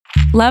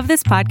Love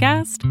this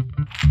podcast?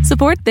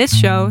 Support this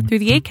show through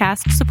the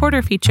Acast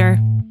supporter feature.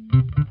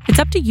 It's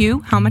up to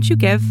you how much you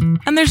give,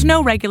 and there's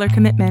no regular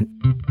commitment.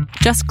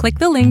 Just click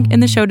the link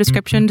in the show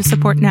description to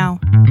support now.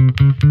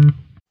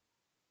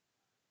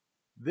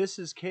 This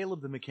is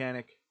Caleb the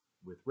Mechanic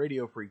with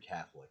Radio Free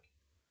Catholic.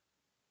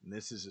 And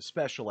this is a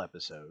special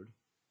episode.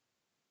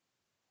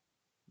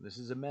 This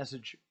is a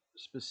message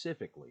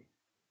specifically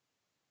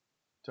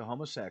to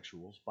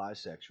homosexuals,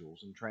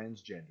 bisexuals, and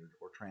transgendered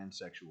or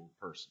transsexual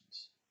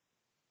persons.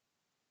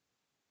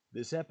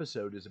 This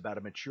episode is about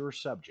a mature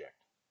subject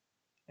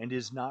and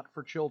is not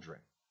for children.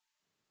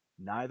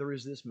 Neither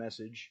is this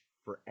message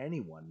for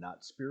anyone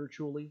not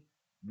spiritually,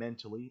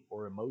 mentally,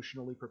 or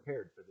emotionally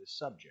prepared for this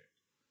subject.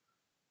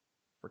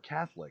 For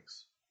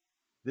Catholics,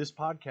 this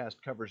podcast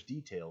covers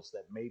details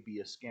that may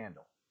be a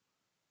scandal.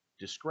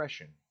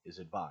 Discretion is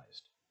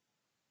advised.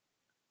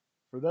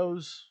 For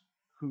those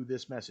who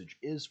this message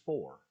is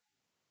for,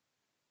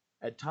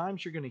 at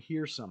times you're going to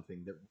hear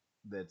something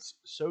that's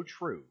so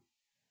true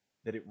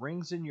that it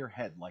rings in your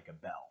head like a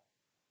bell.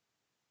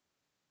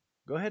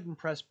 Go ahead and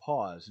press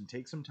pause and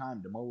take some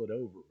time to mull it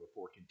over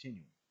before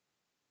continuing.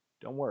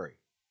 Don't worry,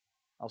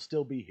 I'll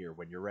still be here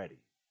when you're ready.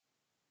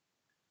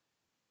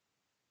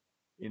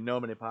 In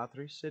nomine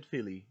Patris et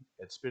Filii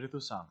et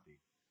Spiritus Sancti.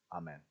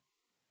 Amen.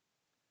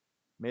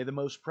 May the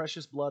most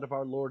precious blood of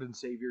our Lord and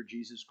Savior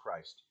Jesus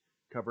Christ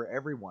cover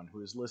everyone who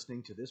is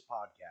listening to this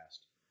podcast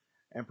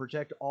and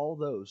protect all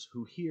those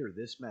who hear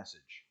this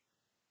message,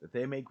 that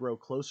they may grow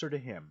closer to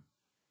Him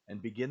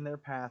and begin their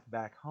path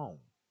back home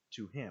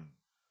to Him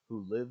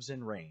who lives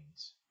and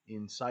reigns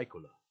in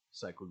saecula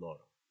saeculorum.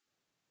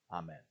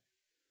 Amen.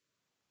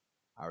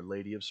 Our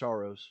Lady of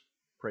Sorrows,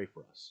 pray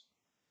for us.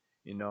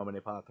 In nomine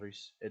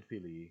Patris et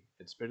Filii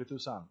et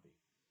Spiritus Sancti.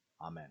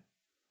 Amen.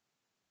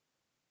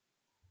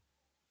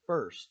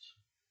 First,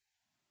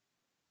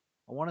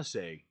 I want to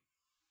say,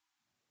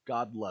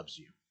 God loves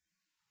you.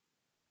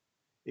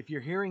 If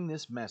you're hearing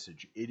this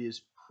message, it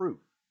is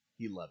proof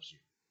He loves you.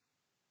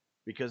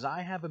 Because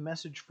I have a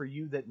message for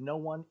you that no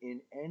one in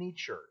any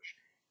church,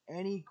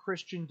 any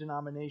Christian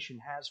denomination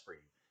has for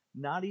you.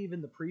 Not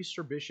even the priests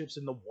or bishops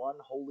in the one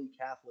holy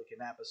Catholic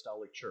and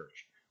Apostolic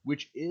Church,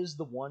 which is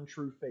the one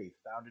true faith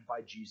founded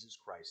by Jesus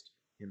Christ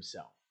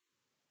Himself.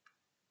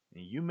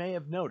 And you may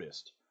have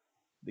noticed,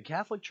 the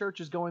Catholic Church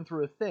is going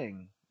through a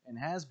thing, and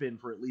has been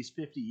for at least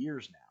 50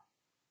 years now.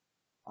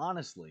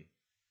 Honestly,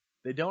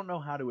 they don't know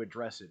how to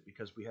address it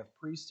because we have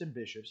priests and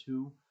bishops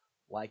who,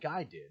 like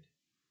I did,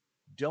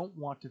 don't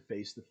want to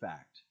face the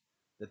fact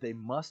that they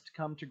must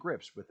come to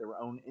grips with their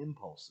own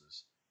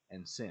impulses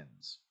and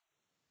sins.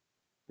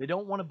 They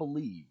don't want to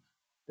believe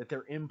that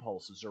their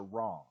impulses are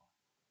wrong,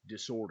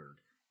 disordered,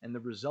 and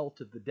the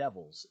result of the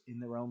devils in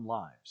their own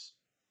lives.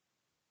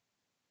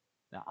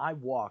 Now, I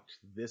walked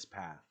this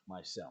path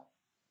myself.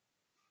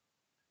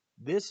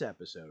 This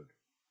episode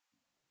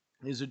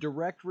is a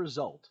direct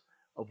result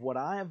of what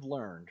I have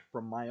learned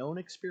from my own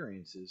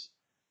experiences,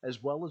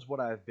 as well as what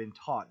I have been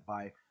taught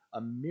by a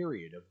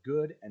myriad of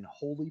good and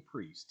holy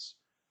priests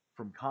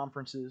from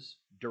conferences,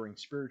 during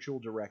spiritual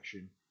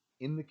direction,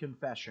 in the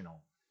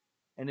confessional,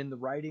 and in the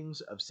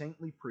writings of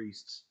saintly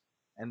priests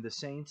and the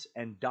saints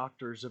and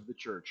doctors of the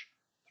Church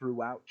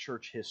throughout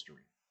Church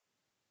history.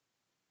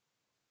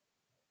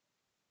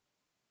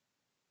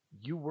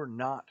 You were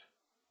not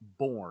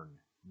born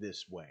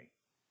this way.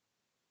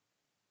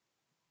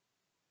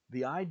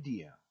 The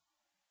idea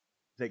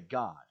that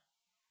God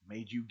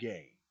made you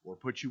gay or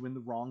put you in the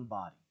wrong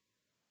body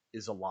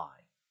is a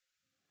lie.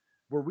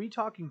 Were we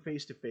talking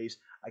face to face,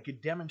 I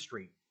could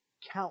demonstrate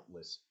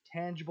countless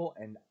tangible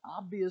and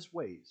obvious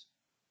ways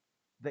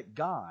that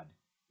God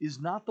is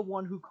not the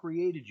one who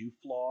created you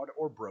flawed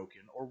or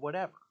broken or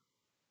whatever.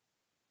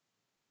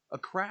 A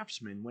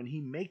craftsman, when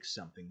he makes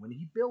something, when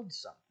he builds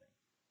something,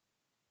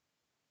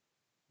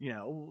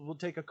 we'll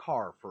take a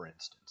car for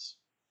instance.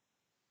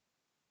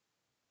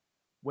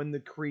 When the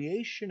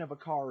creation of a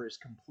car is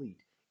complete,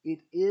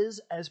 it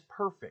is as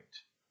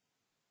perfect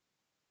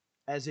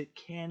as it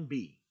can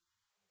be.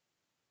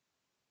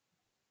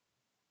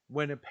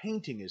 When a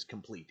painting is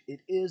complete,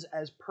 it is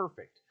as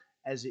perfect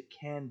as it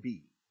can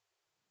be.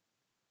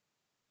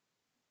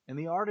 And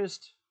the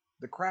artist,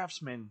 the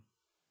craftsman,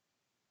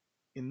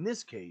 in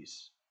this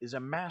case, is a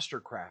master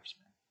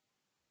craftsman.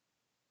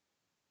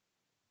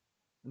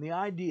 And the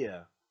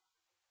idea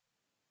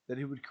that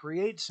he would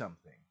create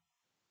something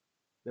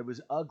that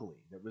was ugly,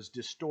 that was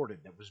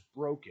distorted, that was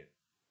broken,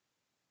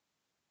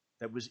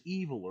 that was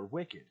evil or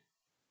wicked,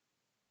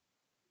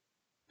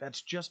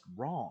 that's just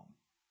wrong.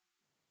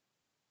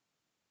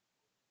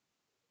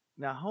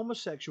 Now,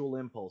 homosexual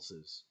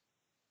impulses,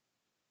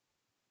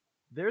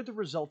 they're the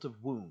result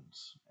of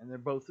wounds, and they're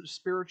both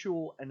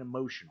spiritual and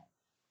emotional.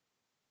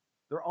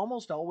 They're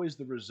almost always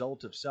the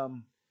result of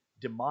some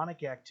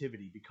demonic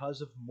activity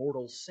because of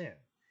mortal sin.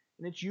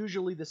 And it's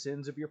usually the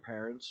sins of your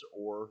parents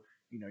or,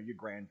 your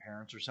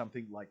grandparents or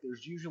something. Like,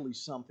 there's usually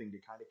something to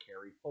kind of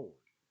carry forward.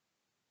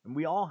 And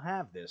we all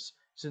have this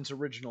since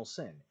original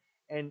sin.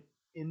 And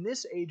in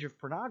this age of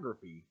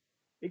pornography,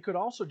 It could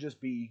also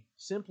just be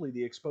simply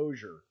the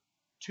exposure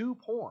to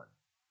porn.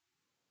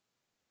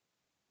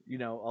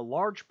 A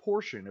large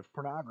portion of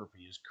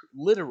pornography is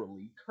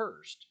literally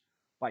cursed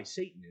by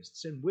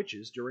Satanists and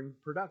witches during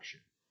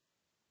production.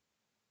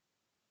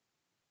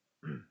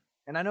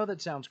 And I know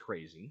that sounds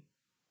crazy,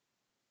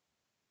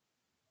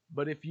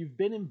 but if you've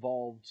been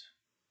involved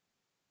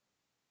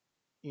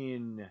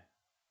in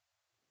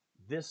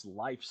this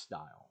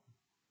lifestyle,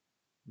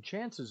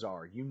 chances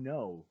are you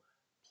know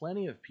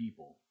plenty of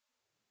people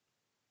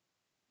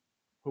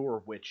who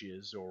are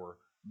witches or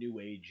New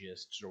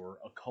Ageists or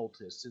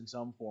occultists in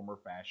some form or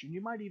fashion.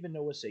 You might even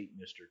know a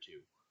Satanist or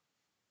two.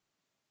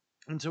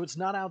 And so it's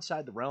not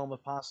outside the realm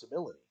of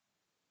possibility.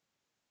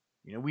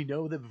 We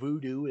know that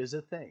voodoo is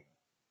a thing.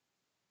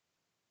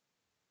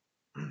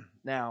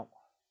 Now,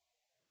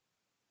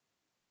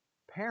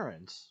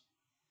 parents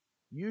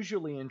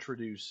usually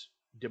introduce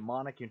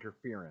demonic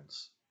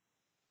interference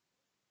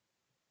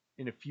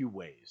in a few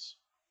ways.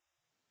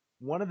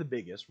 One of the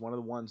biggest, one of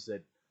the ones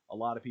that a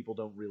lot of people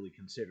don't really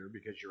consider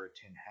because you're a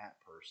tin hat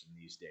person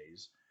these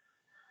days,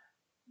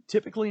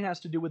 typically has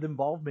to do with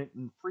involvement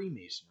in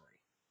Freemasonry.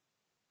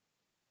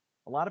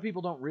 A lot of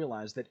people don't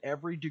realize that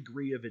every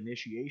degree of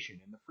initiation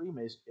in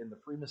the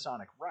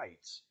Freemasonic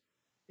rites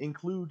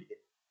include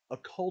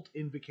occult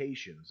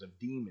invocations of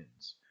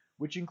demons,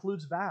 which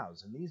includes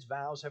vows, and these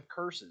vows have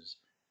curses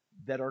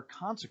that are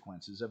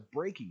consequences of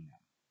breaking them.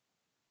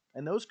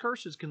 And those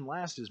curses can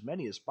last as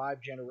many as 5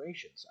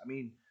 generations. I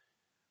mean,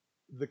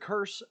 the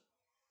curse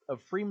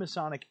of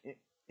Freemasonic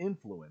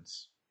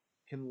influence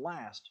can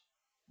last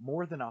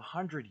more than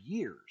 100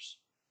 years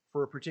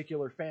for a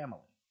particular family.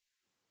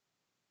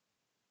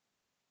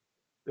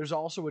 There's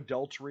also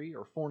adultery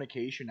or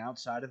fornication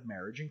outside of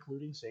marriage,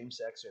 including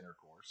same-sex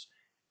intercourse,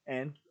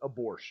 and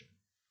abortion.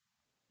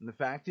 And the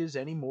fact is,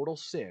 any mortal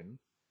sin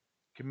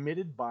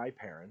committed by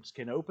parents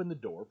can open the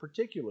door,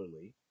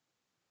 particularly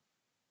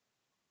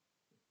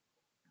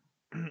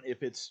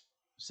if it's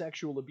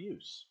sexual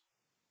abuse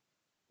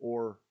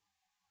or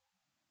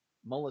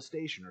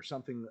molestation or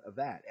something of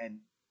that. And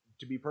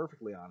to be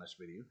perfectly honest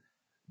with you,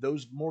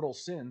 those mortal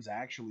sins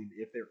actually,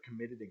 if they're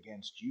committed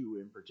against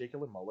you, in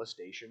particular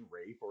molestation,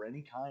 rape, or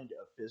any kind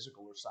of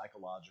physical or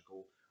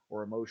psychological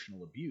or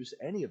emotional abuse,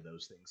 any of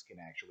those things can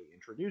actually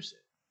introduce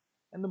it.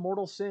 And the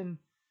mortal sin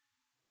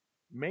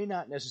may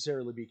not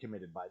necessarily be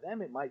committed by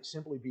them. It might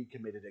simply be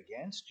committed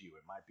against you.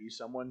 It might be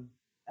someone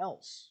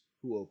else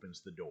who opens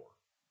the door.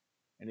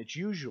 And it's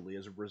usually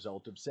as a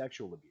result of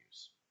sexual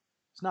abuse.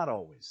 It's not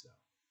always, though.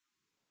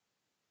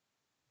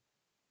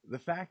 The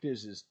fact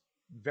is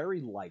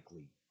very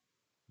likely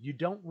you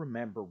don't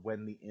remember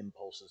when the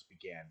impulses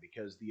began,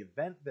 because the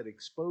event that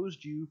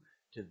exposed you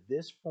to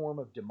this form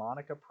of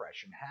demonic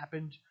oppression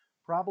happened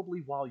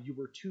probably while you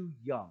were too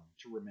young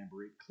to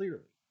remember it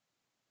clearly.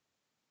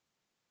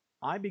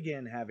 I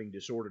began having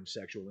disordered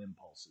sexual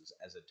impulses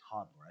as a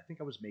toddler. I think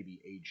I was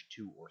maybe age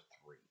 2 or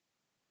 3.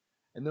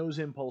 And those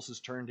impulses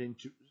turned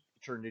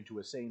into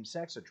a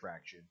same-sex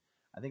attraction.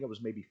 I think I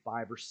was maybe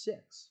 5 or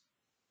 6.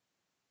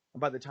 And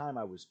by the time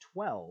I was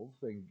 12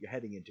 and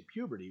heading into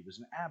puberty, it was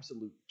an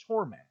absolute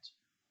torment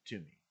to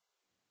me.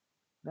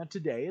 Now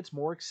today, it's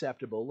more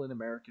acceptable in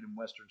American and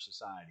Western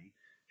society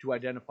to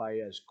identify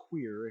as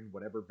queer in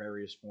whatever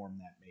various form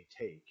that may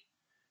take.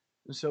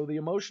 And so the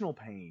emotional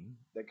pain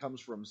that comes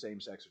from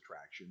same-sex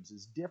attractions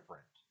is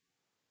different.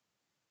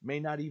 May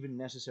not even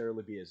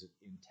necessarily be as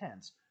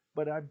intense,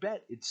 but I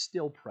bet it's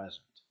still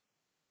present.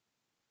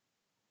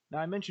 Now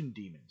I mentioned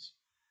demons.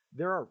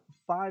 There are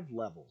 5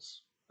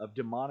 levels of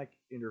demonic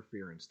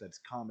interference that's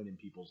common in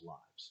people's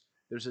lives.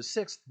 There's a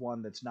 6th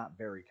one that's not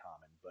very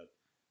common, but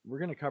we're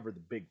going to cover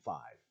the big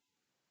 5.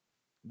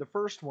 The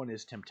first one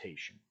is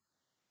temptation.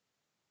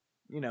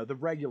 The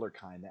regular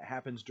kind that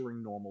happens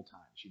during normal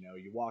times.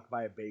 You walk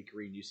by a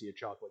bakery and you see a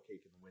chocolate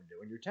cake in the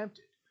window and you're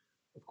tempted.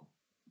 Of course,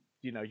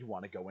 you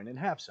want to go in and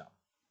have some.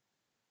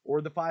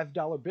 Or the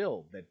 $5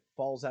 bill that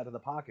falls out of the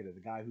pocket of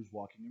the guy who's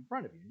walking in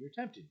front of you and you're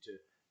tempted to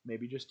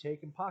maybe just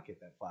take and pocket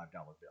that $5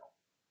 bill.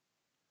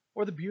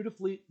 Or the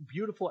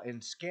beautiful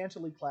and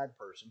scantily clad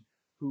person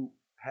who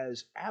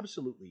has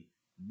absolutely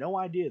no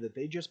idea that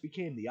they just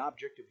became the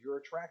object of your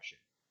attraction.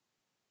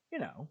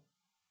 The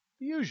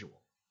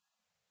usual.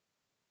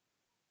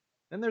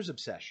 Then there's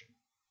obsession.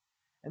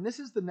 And this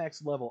is the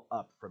next level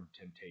up from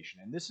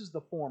temptation, and this is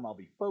the form I'll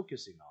be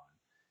focusing on,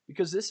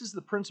 because this is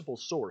the principal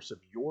source of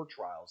your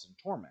trials and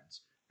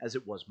torments, as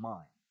it was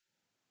mine.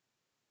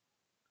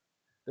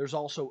 There's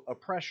also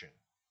oppression,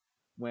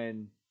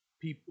 when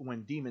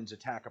demons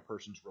attack a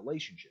person's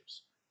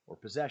relationships, or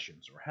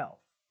possessions, or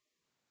health.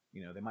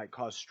 They might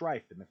cause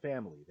strife in the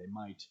family. They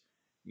might,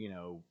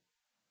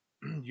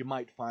 you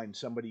might find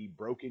somebody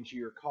broke into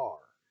your car,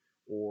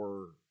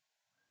 or,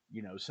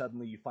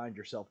 suddenly you find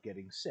yourself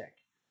getting sick.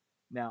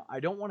 Now, I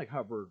don't want to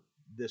cover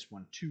this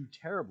one too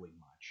terribly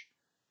much,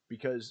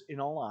 because in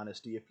all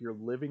honesty, if you're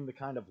living the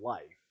kind of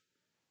life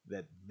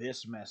that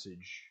this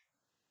message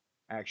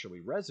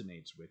actually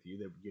resonates with you,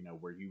 that,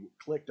 where you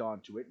clicked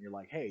onto it and you're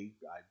like, hey,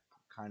 I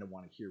kind of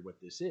want to hear what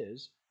this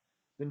is,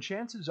 then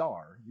chances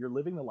are you're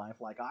living the life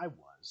like I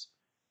was,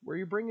 where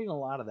you're bringing a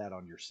lot of that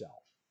on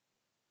yourself.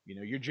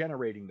 You're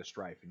generating the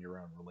strife in your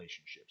own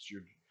relationships.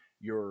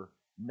 You're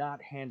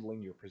not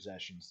handling your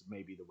possessions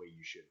maybe the way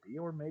you should be,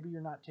 or maybe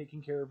you're not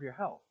taking care of your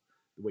health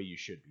the way you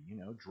should be.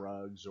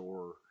 Drugs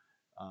or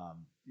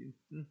um,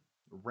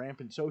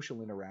 rampant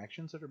social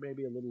interactions that are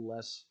maybe a little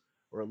less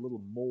or a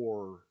little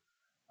more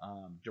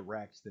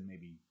direct than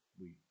maybe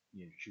we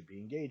should be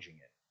engaging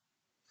in.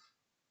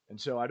 And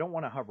so I don't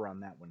want to hover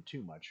on that one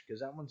too much because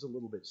that one's a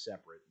little bit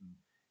separate, and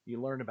you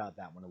learn about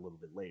that one a little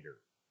bit later.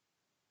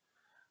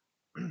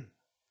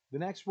 The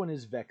next one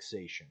is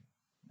vexation.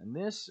 And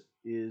this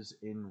is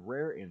in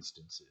rare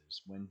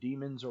instances when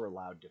demons are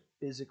allowed to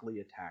physically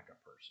attack a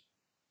person.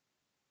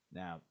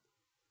 Now,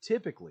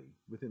 typically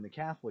within the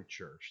Catholic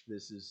Church,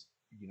 this is,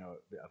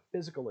 a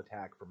physical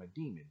attack from a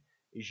demon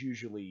is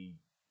usually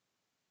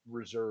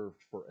reserved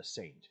for a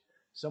saint,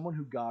 someone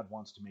who God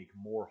wants to make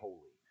more holy,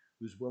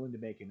 who's willing to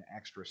make an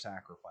extra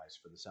sacrifice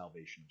for the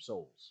salvation of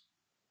souls.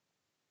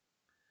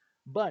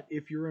 But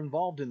if you're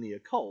involved in the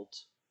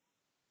occult,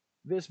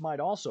 this might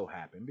also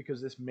happen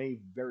because this may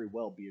very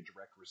well be a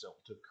direct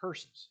result of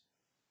curses.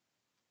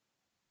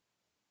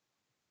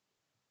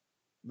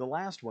 The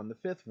last one, the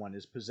fifth one,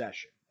 is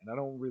possession. And I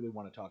don't really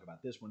want to talk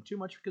about this one too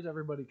much because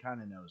everybody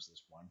kind of knows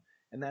this one.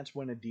 And that's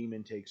when a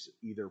demon takes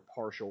either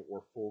partial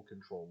or full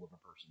control of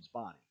a person's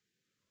body.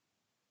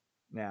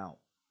 Now,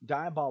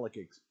 diabolic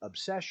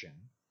obsession,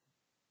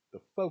 the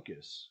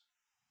focus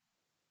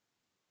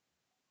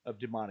of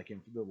demonic,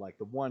 like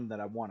the one that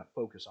I want to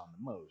focus on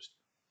the most,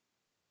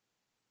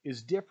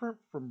 is different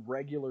from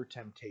regular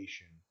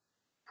temptation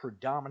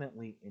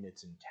predominantly in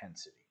its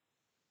intensity.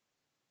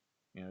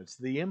 It's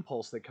the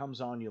impulse that comes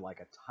on you like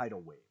a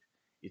tidal wave.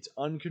 It's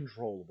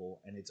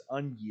uncontrollable and it's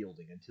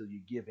unyielding until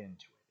you give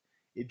into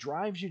it. It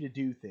drives you to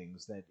do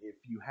things that if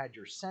you had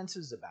your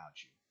senses about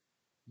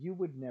you, you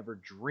would never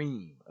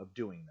dream of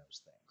doing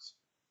those things.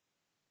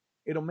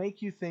 It'll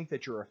make you think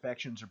that your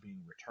affections are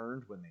being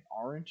returned when they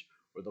aren't,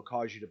 or they'll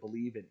cause you to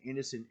believe an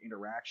innocent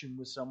interaction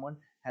with someone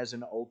has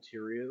an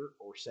ulterior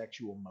or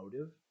sexual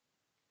motive,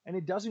 and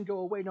it doesn't go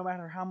away no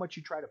matter how much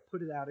you try to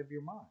put it out of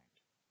your mind.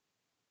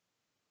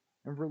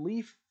 And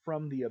relief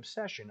from the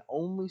obsession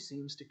only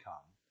seems to come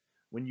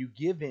when you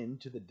give in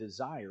to the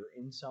desire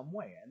in some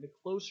way, and the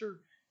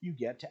closer you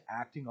get to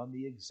acting on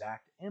the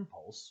exact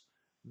impulse,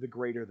 the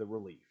greater the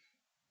relief.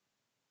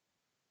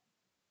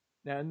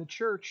 Now, in the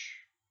church,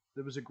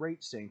 there was a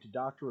great saint, a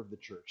doctor of the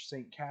church,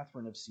 St.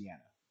 Catherine of Siena,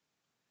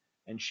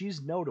 and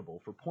she's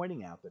notable for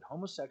pointing out that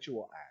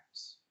homosexual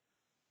acts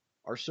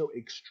are so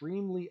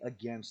extremely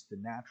against the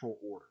natural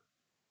order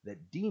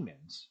that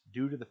demons,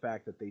 due to the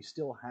fact that they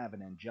still have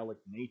an angelic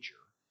nature,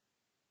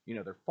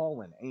 they're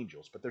fallen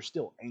angels, but they're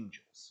still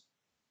angels,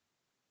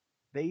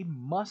 they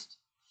must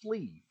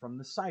flee from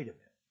the sight of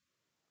it.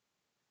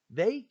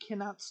 They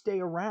cannot stay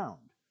around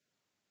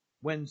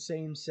when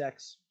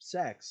same-sex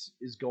sex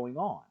is going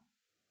on.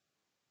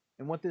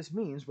 And what this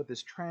means, what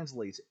this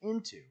translates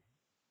into,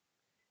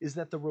 is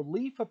that the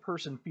relief a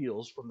person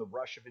feels from the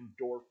rush of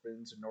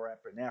endorphins and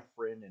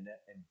norepinephrine and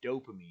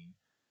dopamine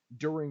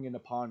during and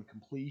upon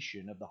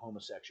completion of the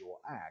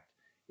homosexual act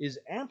is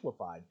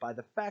amplified by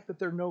the fact that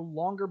they're no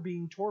longer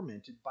being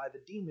tormented by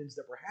the demons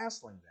that were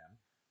hassling them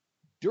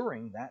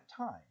during that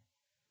time.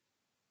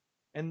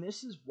 And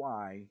this is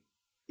why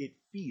it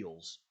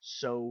feels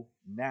so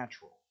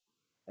natural,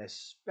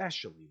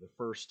 especially the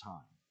first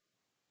time.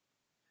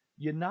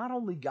 You not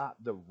only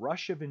got the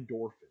rush of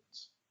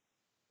endorphins,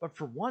 but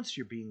for once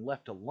you're being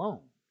left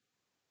alone.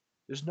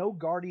 There's no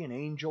guardian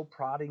angel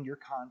prodding your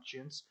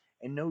conscience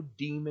and no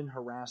demon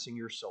harassing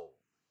your soul.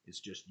 It's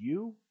just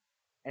you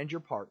and your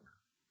partner,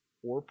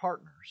 or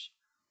partners,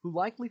 who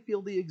likely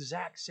feel the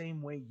exact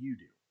same way you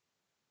do,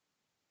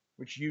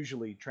 which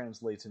usually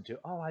translates into,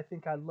 oh, I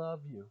think I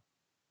love you,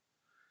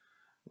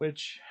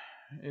 which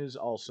is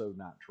also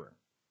not true.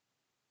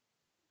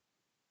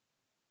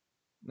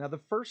 Now,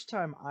 the first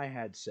time I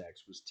had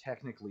sex was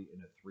technically in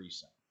a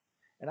threesome.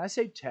 And I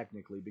say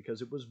technically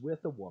because it was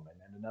with a woman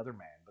and another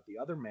man, but the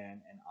other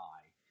man and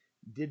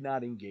I did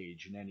not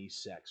engage in any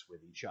sex with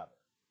each other.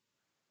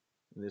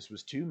 This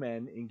was two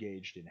men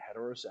engaged in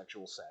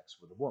heterosexual sex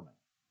with a woman.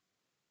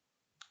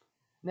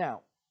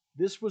 Now,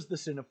 this was the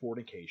sin of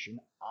fornication,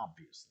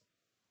 obviously.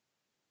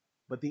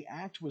 But the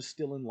act was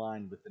still in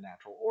line with the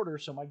natural order,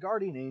 so my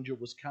guardian angel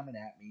was coming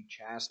at me,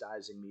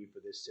 chastising me for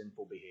this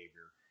sinful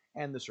behavior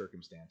and the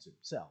circumstance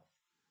itself.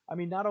 I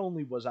mean, not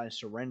only was I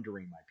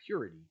surrendering my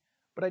purity,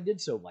 but I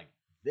did so like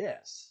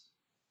this.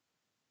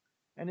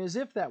 And as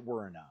if that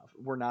were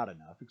not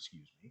enough,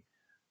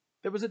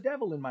 there was a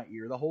devil in my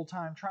ear the whole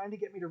time trying to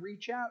get me to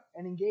reach out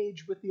and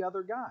engage with the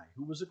other guy,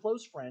 who was a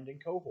close friend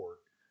and cohort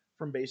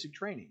from basic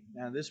training.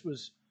 Now, this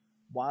was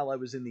while I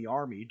was in the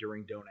Army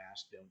during Don't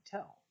Ask, Don't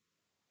Tell.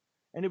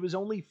 And it was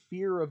only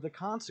fear of the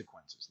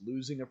consequences,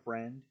 losing a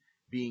friend,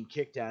 being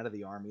kicked out of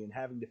the Army, and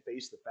having to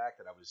face the fact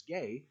that I was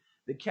gay,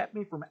 that kept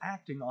me from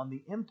acting on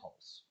the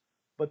impulse.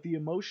 But the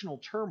emotional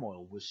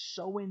turmoil was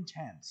so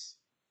intense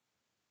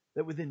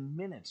that within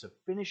minutes of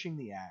finishing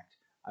the act,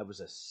 I was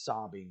a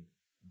sobbing,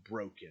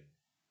 broken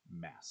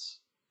mess.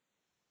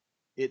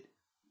 It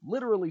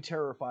literally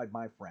terrified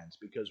my friends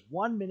because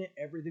one minute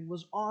everything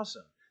was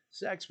awesome,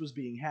 sex was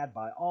being had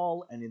by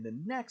all, and in the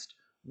next,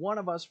 one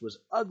of us was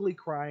ugly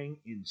crying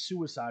in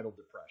suicidal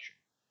depression.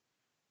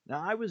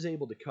 Now, I was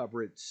able to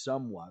cover it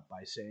somewhat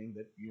by saying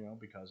that,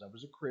 because I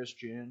was a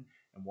Christian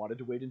and wanted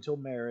to wait until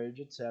marriage,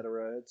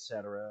 etc.,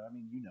 etc. I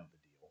mean, you know the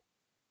deal.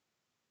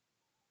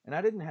 And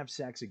I didn't have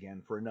sex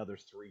again for another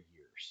 3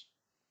 years.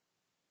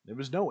 There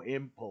was no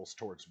impulse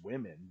towards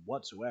women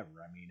whatsoever.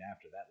 I mean,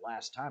 after that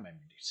last time,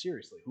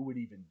 seriously, who would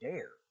even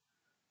dare?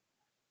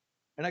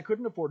 And I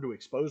couldn't afford to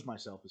expose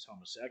myself as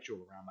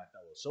homosexual around my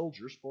fellow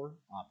soldiers for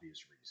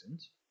obvious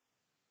reasons.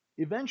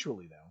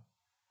 Eventually, though,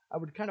 I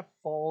would kind of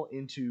fall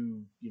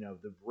into,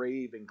 the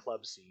rave and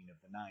club scene of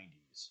the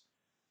 90s,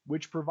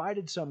 which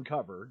provided some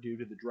cover due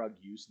to the drug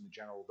use and the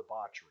general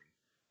debauchery.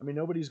 I mean,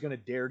 nobody's going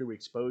to dare to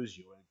expose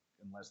you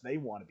unless they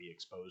want to be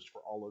exposed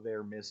for all of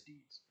their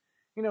misdeeds.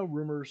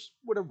 Rumors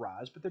would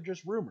arise, but they're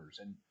just rumors,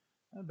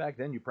 and back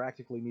then you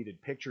practically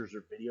needed pictures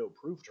or video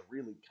proof to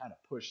really kind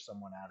of push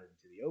someone out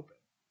into the open.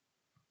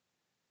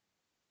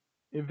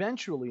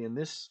 Eventually, in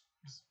this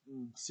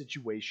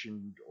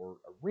situation or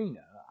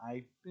arena,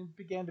 I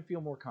began to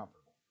feel more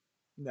comfortable.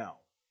 No,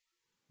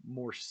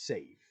 more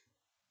safe.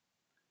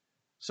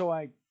 So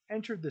I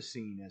entered the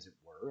scene, as it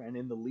were, and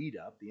in the lead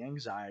up, the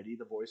anxiety,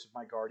 the voice of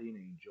my guardian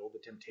angel, the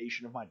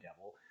temptation of my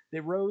devil, they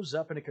rose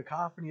up in a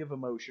cacophony of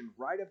emotion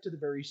right up to the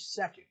very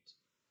second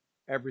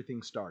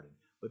everything started.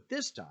 But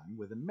this time,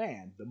 with a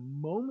man, the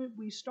moment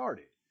we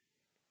started,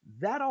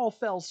 that all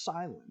fell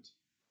silent.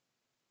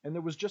 And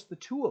there was just the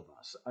two of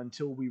us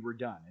until we were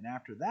done. And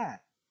after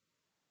that,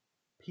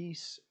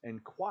 peace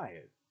and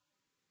quiet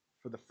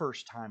for the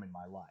first time in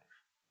my life.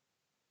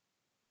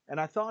 And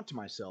I thought to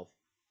myself,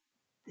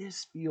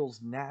 this feels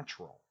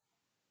natural.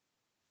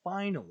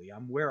 Finally,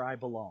 I'm where I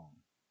belong.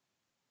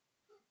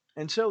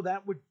 And so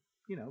that would,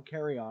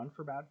 carry on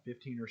for about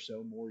 15 or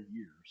so more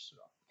years,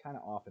 kind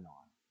of off and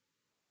on.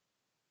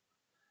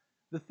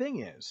 The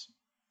thing is,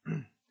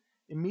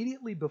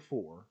 immediately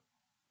before,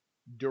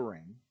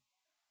 during,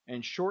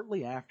 and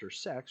shortly after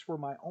sex were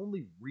my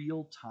only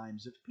real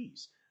times of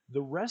peace.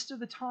 The rest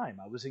of the time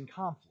I was in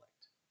conflict.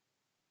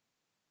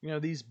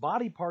 These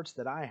body parts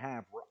that I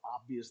have were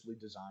obviously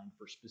designed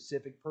for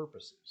specific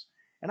purposes.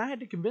 And I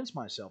had to convince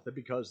myself that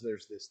because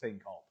there's this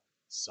thing called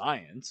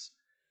science,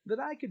 that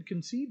I could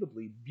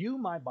conceivably view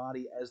my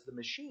body as the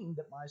machine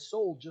that my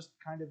soul just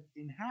kind of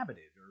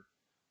inhabited, or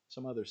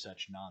some other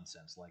such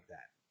nonsense like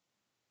that.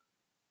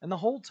 And the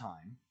whole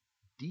time,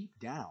 deep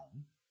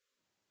down,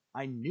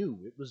 I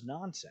knew it was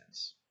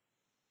nonsense.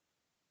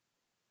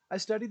 I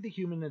studied the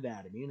human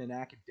anatomy in an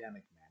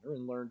academic manner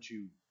and learned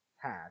to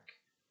hack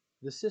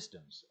the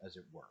systems, as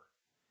it were.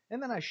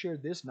 And then I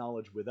shared this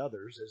knowledge with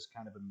others as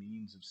kind of a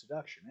means of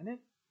seduction, and it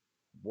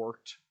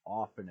worked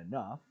often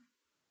enough.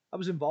 I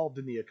was involved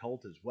in the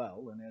occult as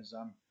well, and as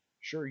I'm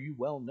sure you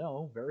well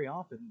know, very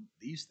often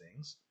these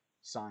things,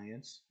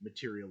 science,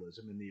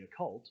 materialism, and the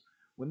occult,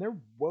 when they're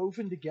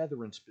woven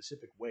together in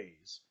specific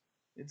ways,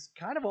 it's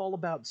kind of all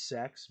about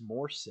sex,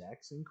 more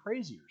sex, and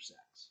crazier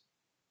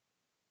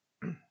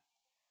sex.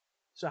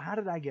 So how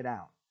did I get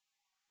out?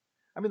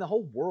 I mean, the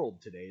whole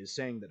world today is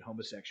saying that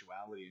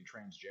homosexuality and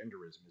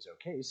transgenderism is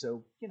okay,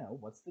 so,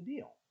 what's the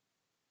deal?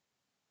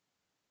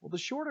 Well, the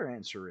shorter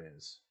answer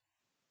is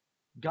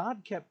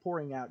God kept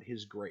pouring out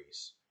his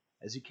grace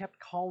as he kept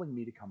calling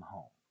me to come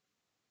home.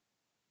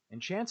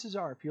 And chances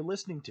are, if you're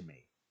listening to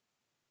me,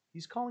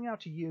 he's calling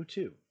out to you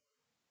too,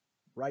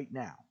 right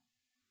now.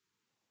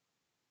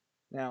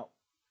 Now,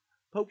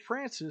 Pope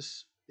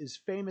Francis is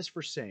famous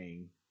for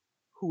saying,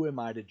 "Who am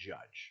I to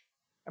judge?"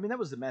 I mean, that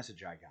was the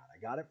message I got. I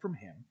got it from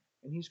him,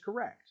 and he's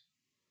correct.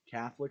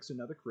 Catholics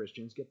and other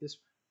Christians get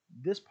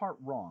this part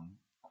wrong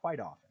quite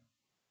often.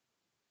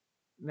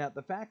 Now,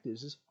 the fact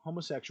is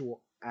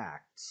homosexual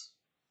acts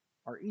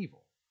are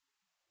evil.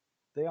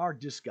 They are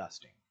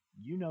disgusting.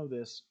 You know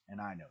this,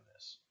 and I know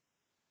this.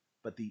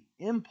 But the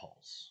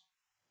impulse,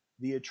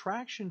 the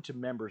attraction to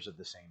members of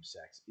the same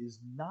sex, is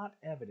not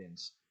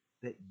evidence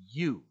that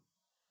you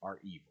are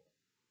evil.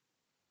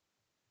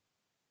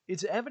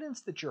 It's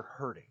evidence that you're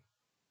hurting,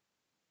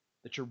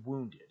 that you're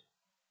wounded,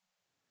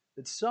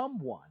 that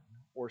someone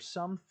or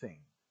something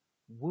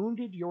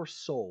wounded your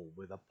soul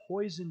with a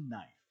poison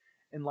knife,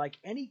 and like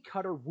any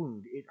cut or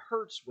wound, it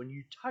hurts when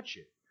you touch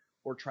it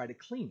or try to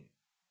clean it.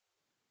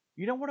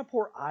 You don't want to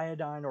pour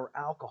iodine or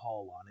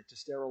alcohol on it to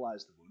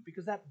sterilize the wound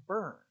because that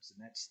burns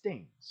and that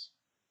stings.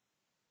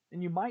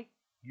 And you might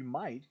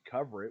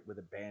cover it with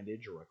a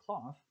bandage or a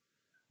cloth,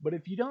 but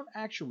if you don't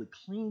actually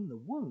clean the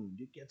wound,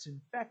 it gets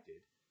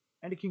infected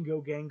and it can go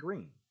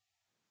gangrene.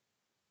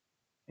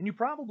 And you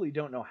probably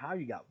don't know how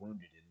you got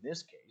wounded in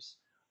this case,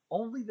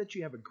 only that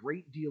you have a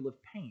great deal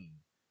of pain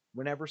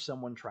whenever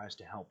someone tries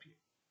to help you.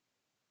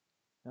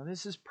 Now,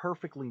 this is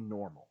perfectly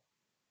normal.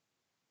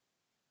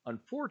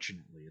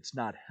 Unfortunately, it's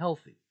not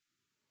healthy,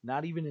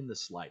 not even in the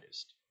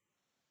slightest.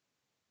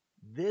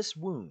 This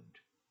wound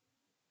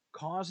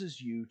causes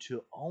you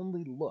to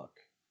only look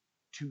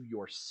to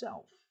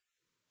yourself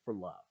for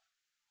love.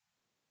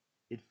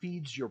 It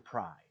feeds your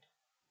pride.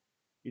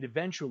 It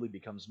eventually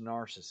becomes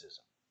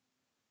narcissism.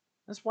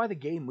 That's why the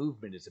gay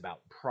movement is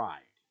about pride.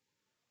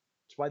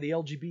 It's why the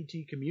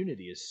LGBT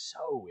community is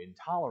so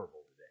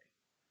intolerable today.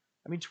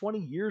 I mean, 20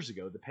 years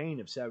ago, the pain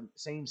of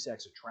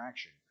same-sex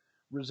attraction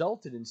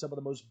resulted in some of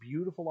the most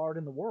beautiful art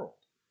in the world.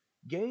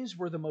 Gays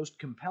were the most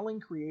compelling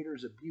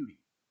creators of beauty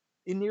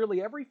in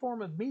nearly every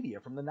form of media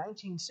from the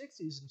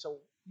 1960s until,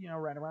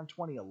 right around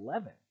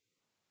 2011.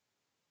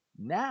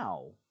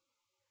 Now,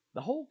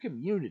 the whole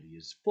community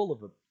is full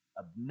of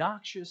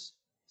obnoxious,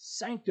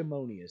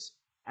 sanctimonious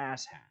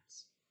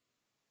asshats.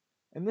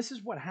 And this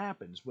is what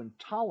happens when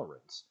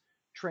tolerance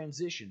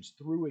transitions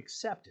through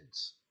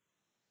acceptance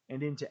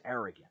and into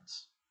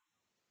arrogance.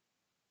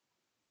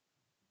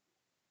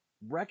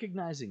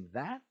 Recognizing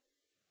that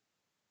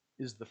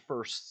is the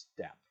first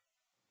step.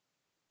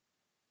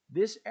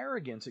 This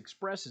arrogance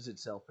expresses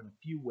itself in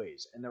a few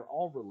ways, and they're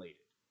all related.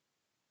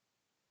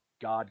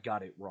 God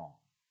got it wrong.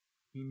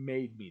 He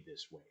made me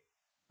this way.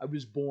 I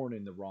was born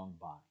in the wrong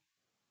body.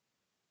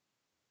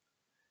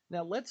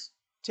 Now let's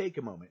take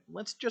a moment.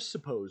 Let's just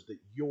suppose that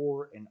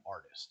you're an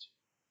artist,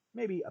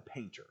 maybe a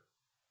painter.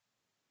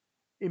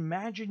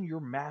 Imagine your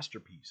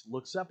masterpiece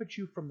looks up at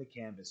you from the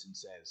canvas and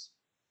says,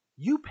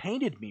 "You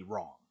painted me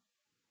wrong.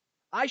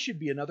 I should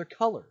be another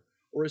color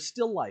or a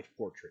still life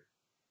portrait."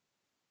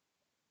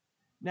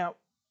 Now,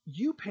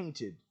 you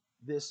painted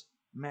this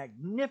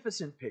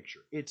magnificent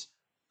picture. It's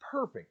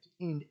perfect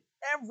in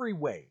every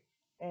way,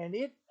 and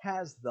it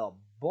has the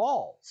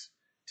balls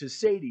to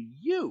say to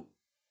you,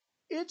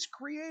 its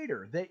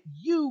creator, that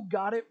you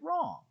got it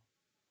wrong.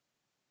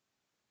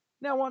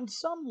 Now, on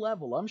some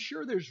level, I'm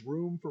sure there's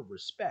room for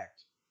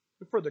respect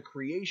for the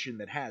creation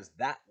that has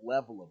that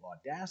level of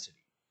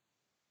audacity.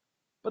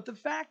 But the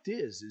fact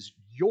is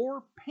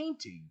your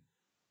painting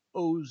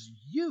owes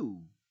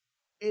you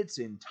its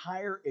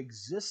entire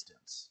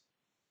existence.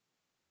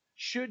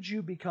 Should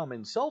you become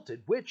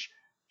insulted, which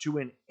to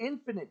an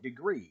infinite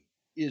degree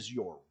is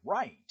your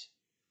right,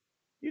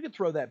 you could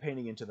throw that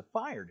painting into the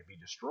fire to be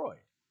destroyed.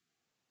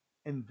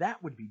 And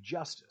that would be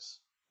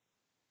justice.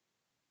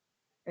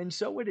 And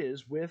so it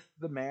is with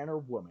the man or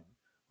woman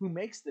who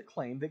makes the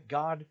claim that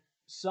God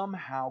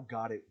somehow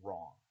got it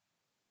wrong.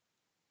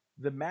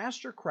 The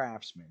master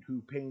craftsman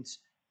who paints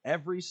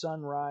every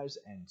sunrise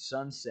and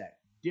sunset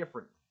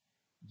differently,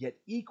 yet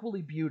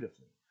equally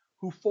beautifully,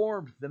 who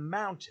formed the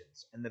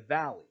mountains and the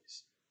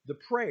valleys, the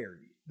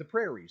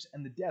prairies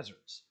and the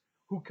deserts,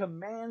 who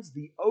commands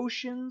the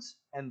oceans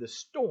and the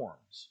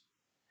storms,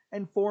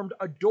 and formed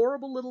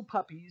adorable little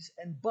puppies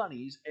and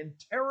bunnies and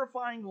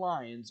terrifying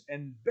lions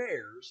and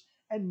bears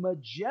and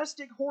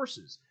majestic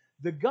horses,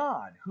 the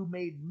God who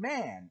made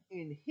man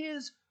in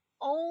his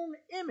own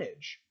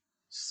image,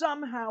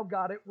 somehow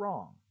got it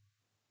wrong.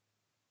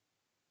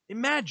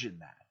 Imagine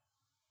that.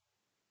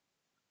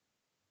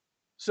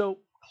 So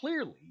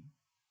clearly,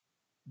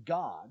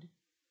 God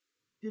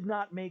did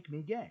not make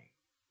me gay.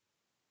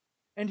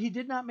 And he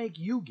did not make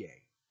you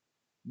gay,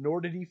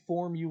 nor did he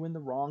form you in the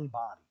wrong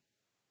body.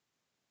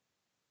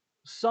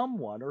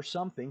 Someone or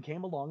something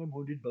came along and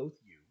wounded both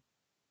you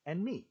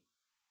and me.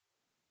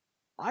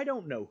 I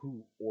don't know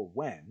who or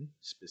when,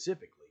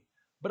 specifically,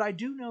 but I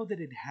do know that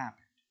it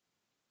happened.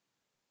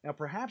 Now,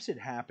 perhaps it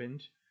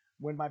happened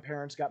when my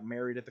parents got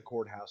married at the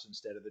courthouse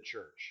instead of the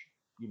church.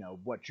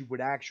 What you would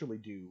actually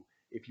do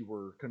if you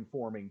were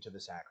conforming to the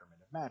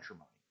sacrament of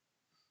matrimony.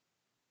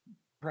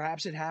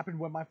 Perhaps it happened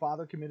when my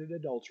father committed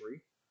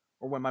adultery,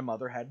 or when my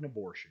mother had an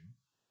abortion.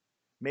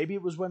 Maybe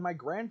it was when my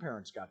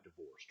grandparents got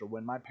divorced, or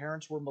when my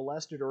parents were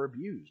molested or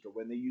abused, or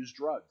when they used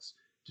drugs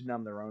to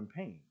numb their own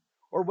pain,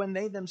 or when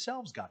they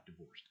themselves got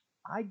divorced.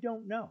 I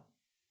don't know.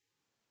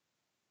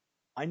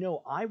 I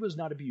know I was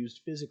not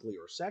abused physically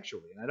or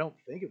sexually, and I don't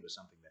think it was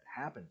something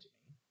that happened to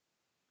me.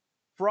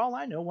 For all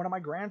I know, one of my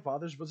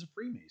grandfathers was a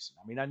Freemason.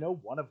 I know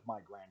one of my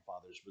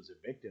grandfathers was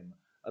a victim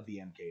of the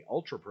MK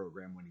Ultra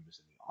program when he was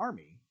in the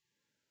Army,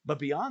 but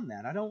beyond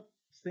that, I don't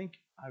think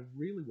I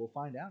really will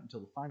find out until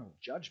the final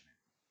judgment.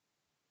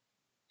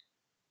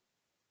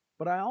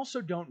 But I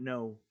also don't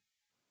know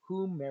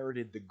who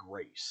merited the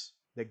grace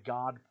that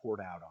God poured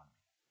out on me.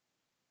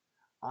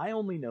 I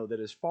only know that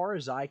as far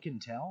as I can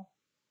tell,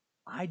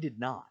 I did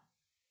not.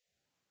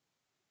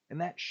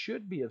 And that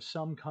should be of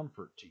some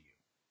comfort to you.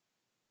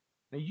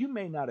 Now, you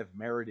may not have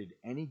merited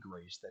any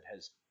grace that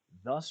has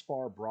thus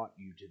far brought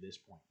you to this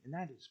point, and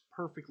that is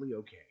perfectly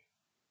okay.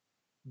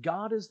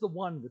 God is the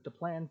one with the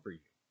plan for you.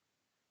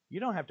 You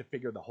don't have to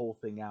figure the whole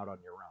thing out on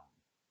your own.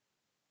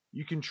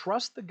 You can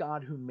trust the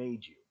God who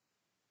made you,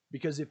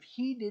 because if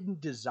he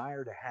didn't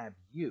desire to have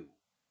you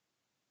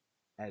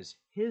as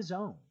his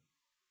own,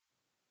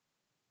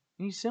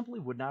 he simply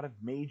would not have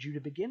made you to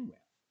begin with.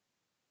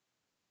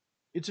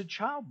 It's a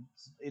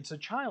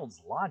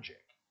child's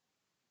logic,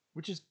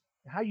 which is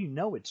how you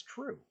know it's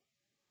true.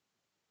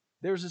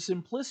 There's a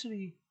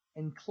simplicity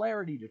and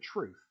clarity to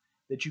truth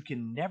that you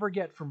can never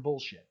get from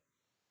bullshit.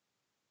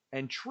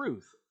 And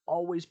truth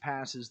always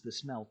passes the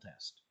smell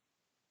test.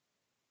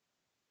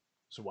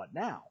 So what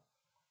now?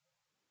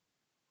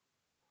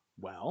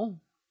 Well,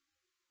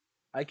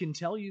 I can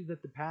tell you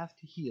that the path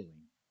to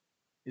healing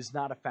is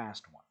not a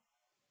fast one.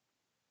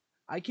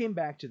 I came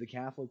back to the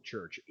Catholic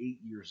Church 8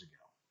 years ago,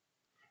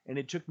 and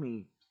it took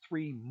me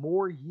 3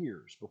 more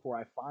years before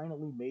I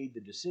finally made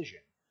the decision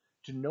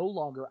to no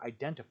longer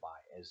identify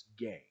as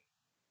gay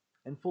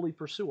and fully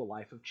pursue a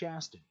life of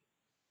chastity.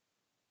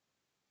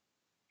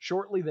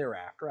 Shortly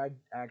thereafter, I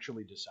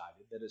actually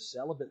decided that a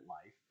celibate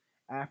life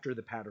after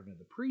the pattern of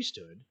the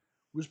priesthood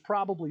was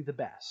probably the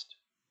best.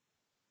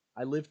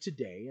 I live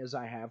today, as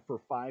I have for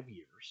 5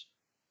 years,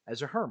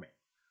 as a hermit,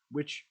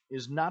 which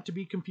is not to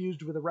be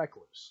confused with a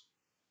recluse.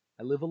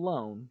 I live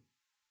alone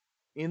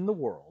in the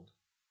world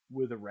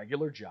with a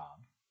regular job,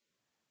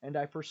 and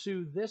I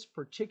pursue this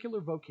particular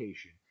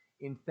vocation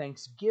in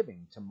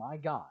thanksgiving to my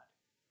God,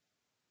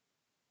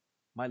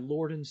 my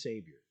Lord and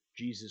Savior,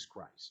 Jesus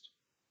Christ,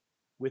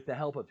 with the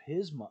help of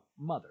his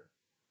mother,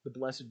 the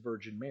Blessed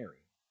Virgin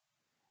Mary,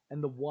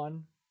 and the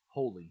one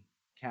holy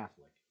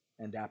Catholic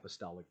and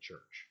Apostolic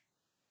Church.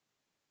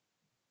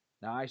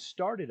 Now, I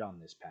started on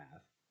this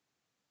path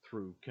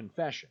through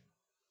confession.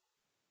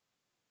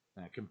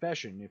 Now,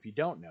 confession, if you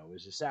don't know,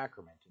 is a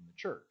sacrament in the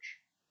church.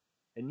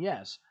 And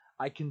yes,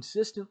 I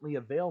consistently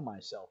avail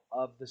myself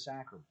of the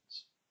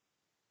sacraments.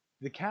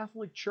 The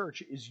Catholic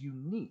Church is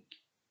unique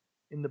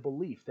in the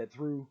belief that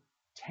through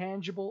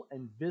tangible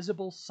and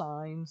visible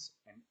signs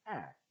and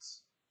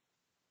acts,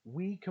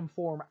 we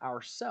conform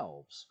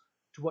ourselves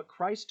to what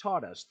Christ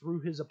taught us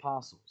through his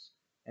apostles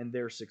and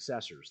their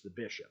successors, the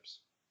bishops.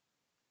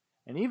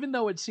 And even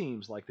though it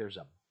seems like there's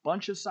a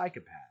bunch of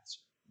psychopaths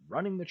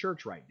running the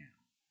church right now,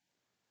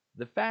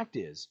 the fact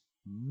is,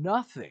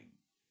 nothing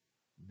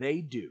they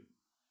do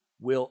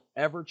will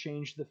ever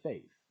change the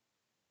faith.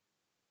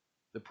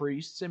 The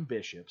priests and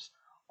bishops,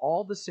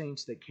 all the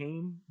saints that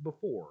came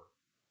before,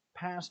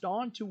 passed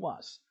on to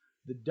us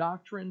the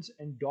doctrines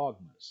and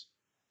dogmas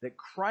that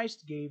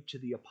Christ gave to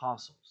the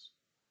apostles.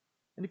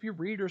 And if you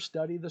read or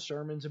study the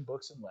sermons and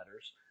books and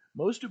letters,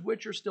 most of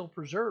which are still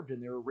preserved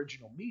in their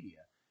original media,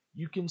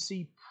 you can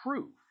see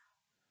proof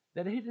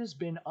that it has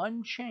been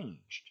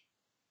unchanged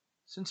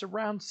since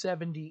around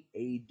 70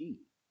 AD.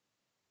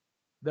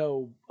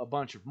 Though a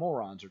bunch of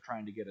morons are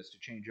trying to get us to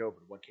change over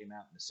to what came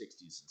out in the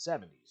 60s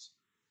and 70s.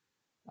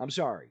 I'm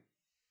sorry.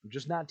 I'm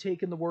just not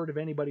taking the word of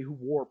anybody who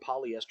wore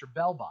polyester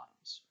bell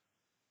bottoms.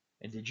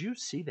 And did you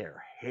see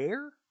their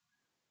hair?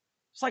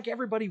 It's like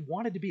everybody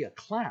wanted to be a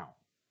clown.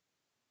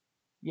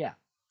 Yeah,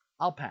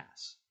 I'll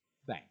pass.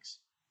 Thanks.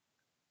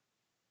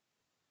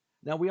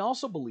 Now, we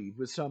also believe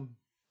with some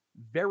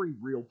very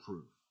real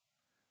proof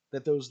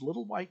that those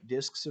little white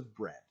discs of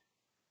bread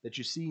that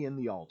you see in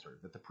the altar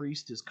that the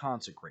priest has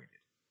consecrated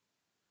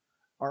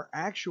are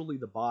actually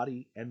the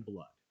body and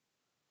blood,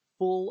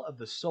 full of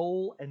the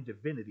soul and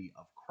divinity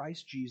of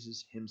Christ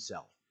Jesus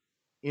himself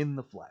in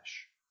the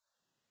flesh.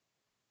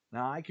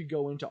 Now, I could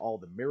go into all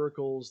the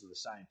miracles and the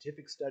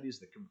scientific studies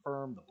that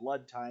confirm the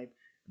blood type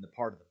and the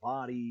part of the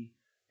body,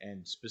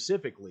 and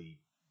specifically,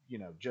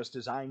 just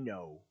as I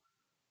know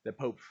that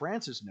Pope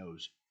Francis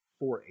knows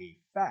for a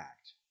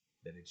fact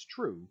that it's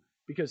true,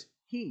 because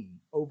he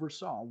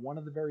oversaw one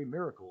of the very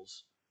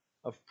miracles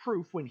of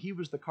proof when he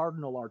was the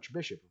Cardinal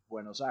Archbishop of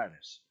Buenos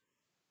Aires.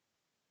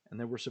 And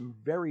there were some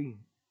very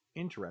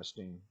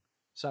interesting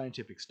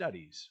scientific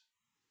studies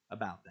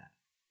about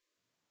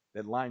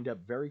that lined up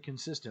very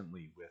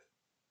consistently with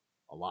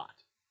a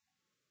lot.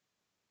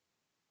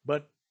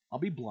 But I'll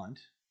be blunt.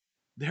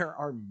 There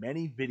are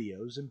many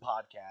videos and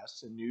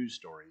podcasts and news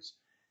stories,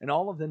 and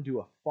all of them do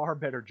a far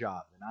better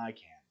job than I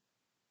can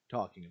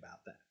talking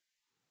about that.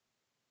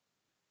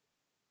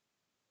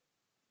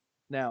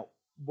 Now,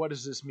 what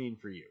does this mean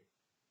for you?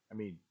 I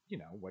mean,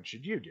 what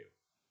should you do?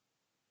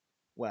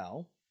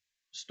 Well,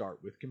 start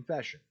with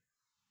confession.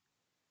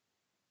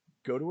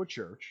 Go to a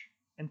church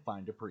and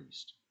find a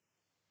priest.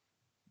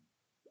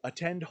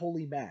 Attend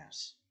Holy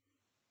Mass.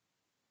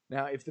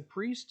 Now, if the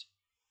priest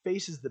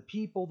faces the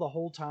people the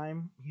whole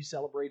time he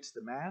celebrates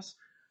the Mass,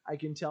 I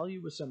can tell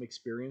you with some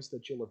experience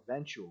that you'll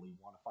eventually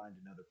want to find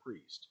another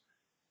priest.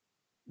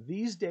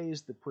 These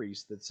days, the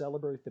priests that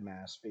celebrate the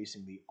Mass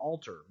facing the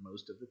altar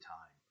most of the time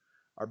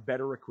are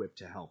better equipped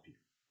to help you.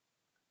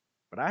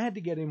 But I had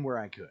to get in where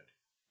I could,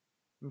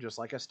 just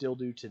like I still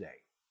do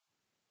today.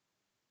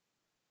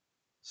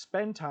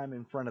 Spend time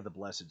in front of the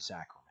Blessed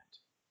Sacrament.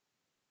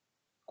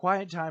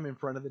 Quiet time in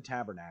front of the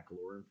tabernacle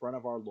or in front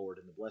of our Lord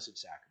in the Blessed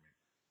Sacrament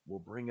will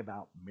bring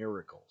about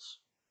miracles.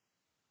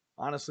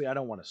 Honestly, I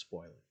don't want to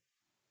spoil it.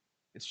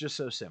 It's just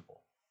so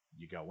simple.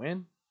 You go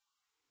in,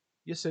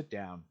 you sit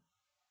down,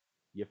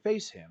 you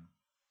face him,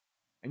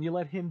 and you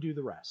let him do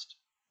the rest.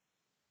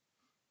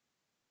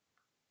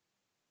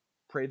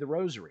 Pray the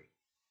rosary.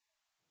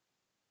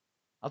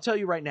 I'll tell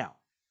you right now,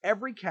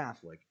 every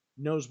Catholic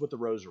knows what the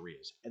rosary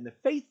is, and the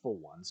faithful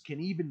ones can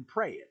even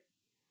pray it.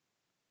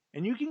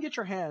 And you can get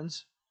your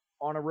hands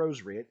on a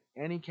rosary at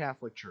any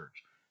Catholic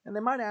church, and they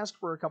might ask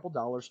for a couple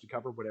dollars to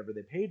cover whatever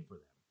they paid for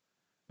them.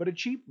 But a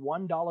cheap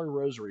 $1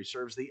 rosary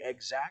serves the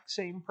exact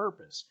same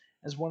purpose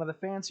as one of the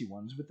fancy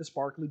ones with the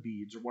sparkly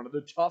beads or one of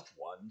the tough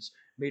ones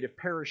made of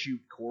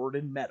parachute cord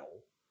and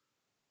metal.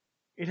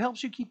 It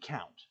helps you keep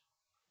count.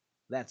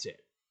 That's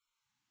it.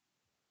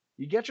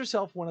 You get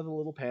yourself one of the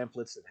little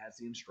pamphlets that has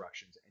the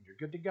instructions, and you're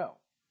good to go.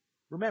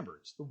 Remember,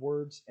 it's the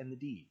words and the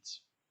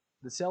deeds,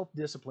 the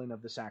self-discipline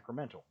of the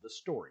sacramental, the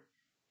story,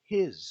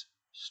 his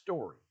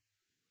story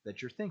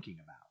that you're thinking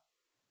about.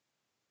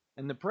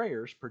 And the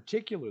prayers,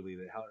 particularly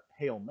the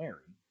Hail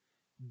Mary,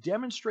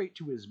 demonstrate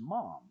to his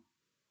mom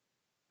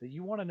that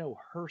you want to know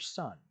her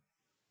son,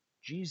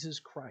 Jesus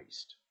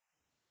Christ.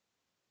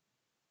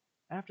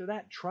 After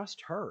that,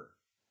 trust her.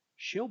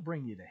 She'll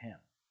bring you to him.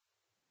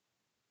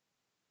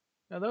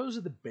 Now, those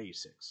are the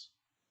basics,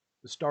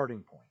 the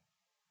starting point.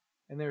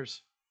 And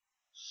there's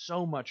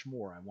so much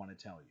more I want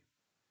to tell you.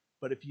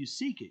 But if you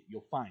seek it,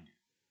 you'll find it.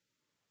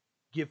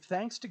 Give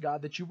thanks to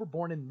God that you were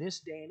born in this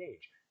day and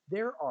age.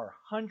 There are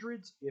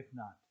hundreds, if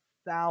not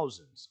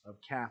thousands, of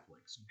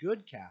Catholics,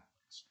 good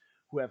Catholics,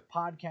 who have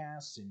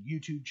podcasts and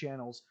YouTube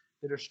channels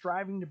that are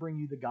striving to bring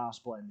you the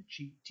gospel and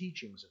the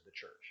teachings of the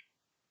church.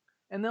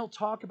 And they'll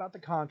talk about the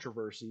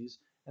controversies,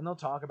 and they'll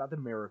talk about the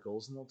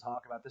miracles, and they'll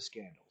talk about the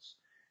scandals.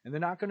 And they're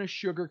not going to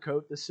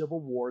sugarcoat the civil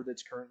war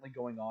that's currently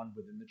going on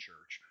within the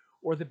church,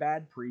 or the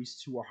bad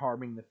priests who are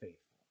harming the faithful.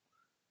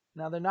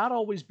 Now, they'll not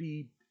always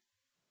be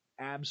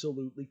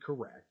absolutely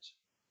correct,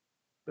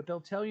 but they'll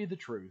tell you the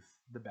truth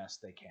the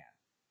best they can.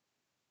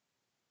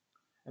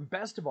 And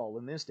best of all,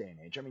 in this day and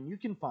age, you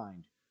can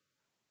find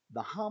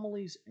the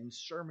homilies and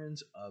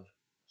sermons of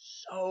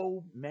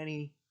so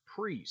many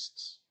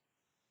priests.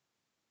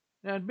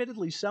 Now,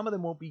 admittedly, some of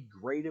them won't be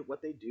great at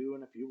what they do,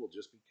 and a few will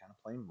just be kind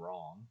of plain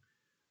wrong.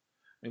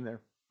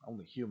 They're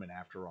only human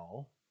after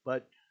all.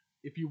 But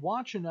if you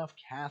watch enough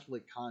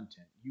Catholic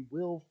content, you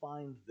will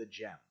find the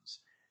gems.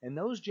 And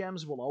those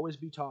gems will always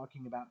be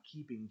talking about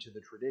keeping to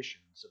the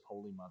traditions of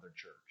Holy Mother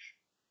Church.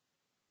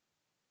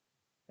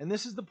 And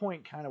this is the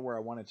point kind of where I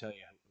want to tell you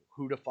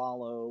who to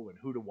follow and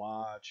who to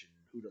watch and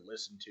who to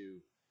listen to.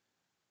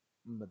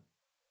 But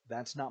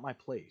that's not my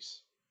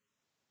place.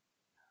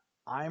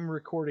 I'm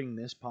recording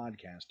this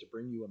podcast to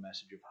bring you a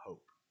message of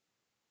hope,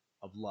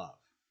 of love,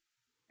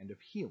 and of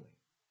healing.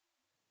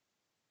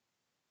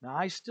 Now,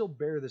 I still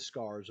bear the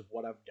scars of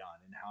what I've done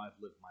and how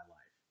I've lived my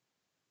life.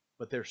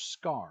 But they're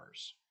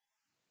scars.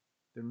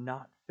 They're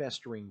not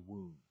festering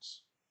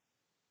wounds.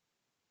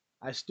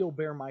 I still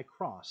bear my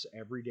cross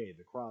every day,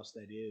 the cross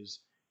that is,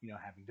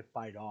 having to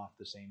fight off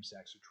the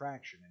same-sex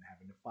attraction and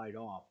having to fight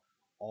off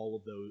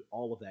all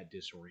of that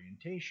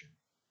disorientation.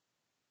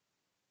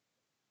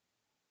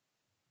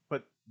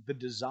 But the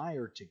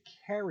desire to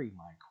carry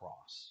my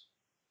cross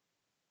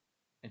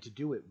and to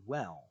do it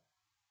well,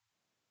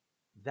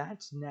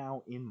 that's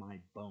now in my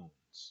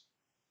bones.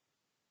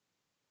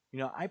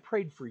 I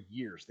prayed for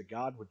years that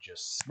God would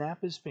just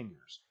snap his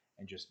fingers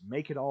and just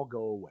make it all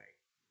go away.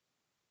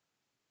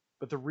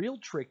 But the real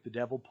trick the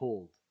devil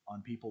pulled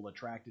on people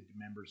attracted to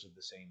members of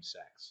the same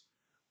sex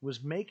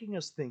was making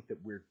us think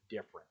that we're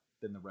different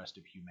than the rest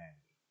of humanity.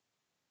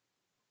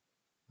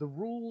 The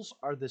rules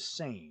are the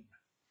same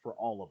for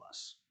all of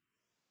us.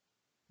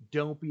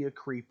 Don't be a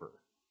creeper.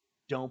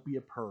 Don't be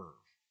a perv.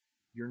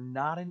 You're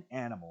not an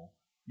animal.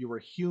 You're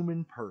a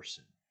human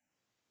person,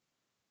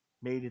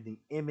 made in the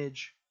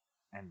image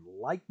and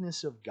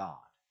likeness of God.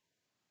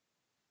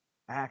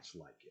 Act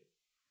like it.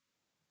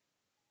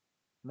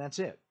 And that's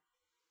it.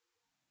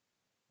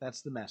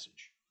 That's the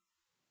message.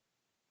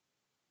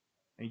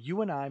 And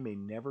you and I may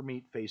never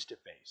meet face to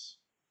face,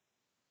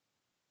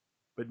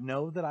 but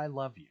know that I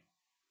love you,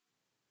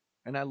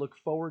 and I look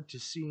forward to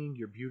seeing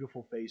your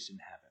beautiful face in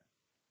heaven.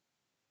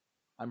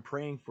 I'm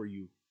praying for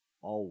you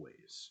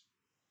always.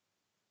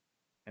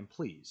 And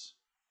please,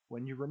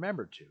 when you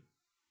remember to,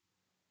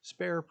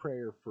 spare a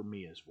prayer for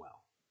me as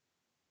well.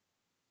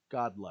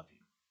 God love you.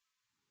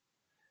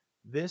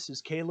 This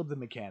is Caleb the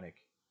Mechanic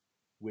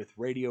with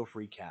Radio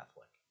Free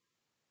Catholic.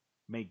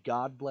 May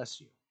God bless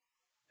you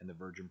and the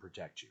Virgin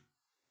protect you.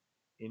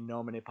 In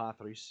nomine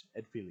Patris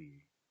et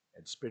Filii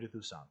et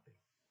Spiritus Sancti.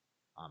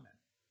 Amen.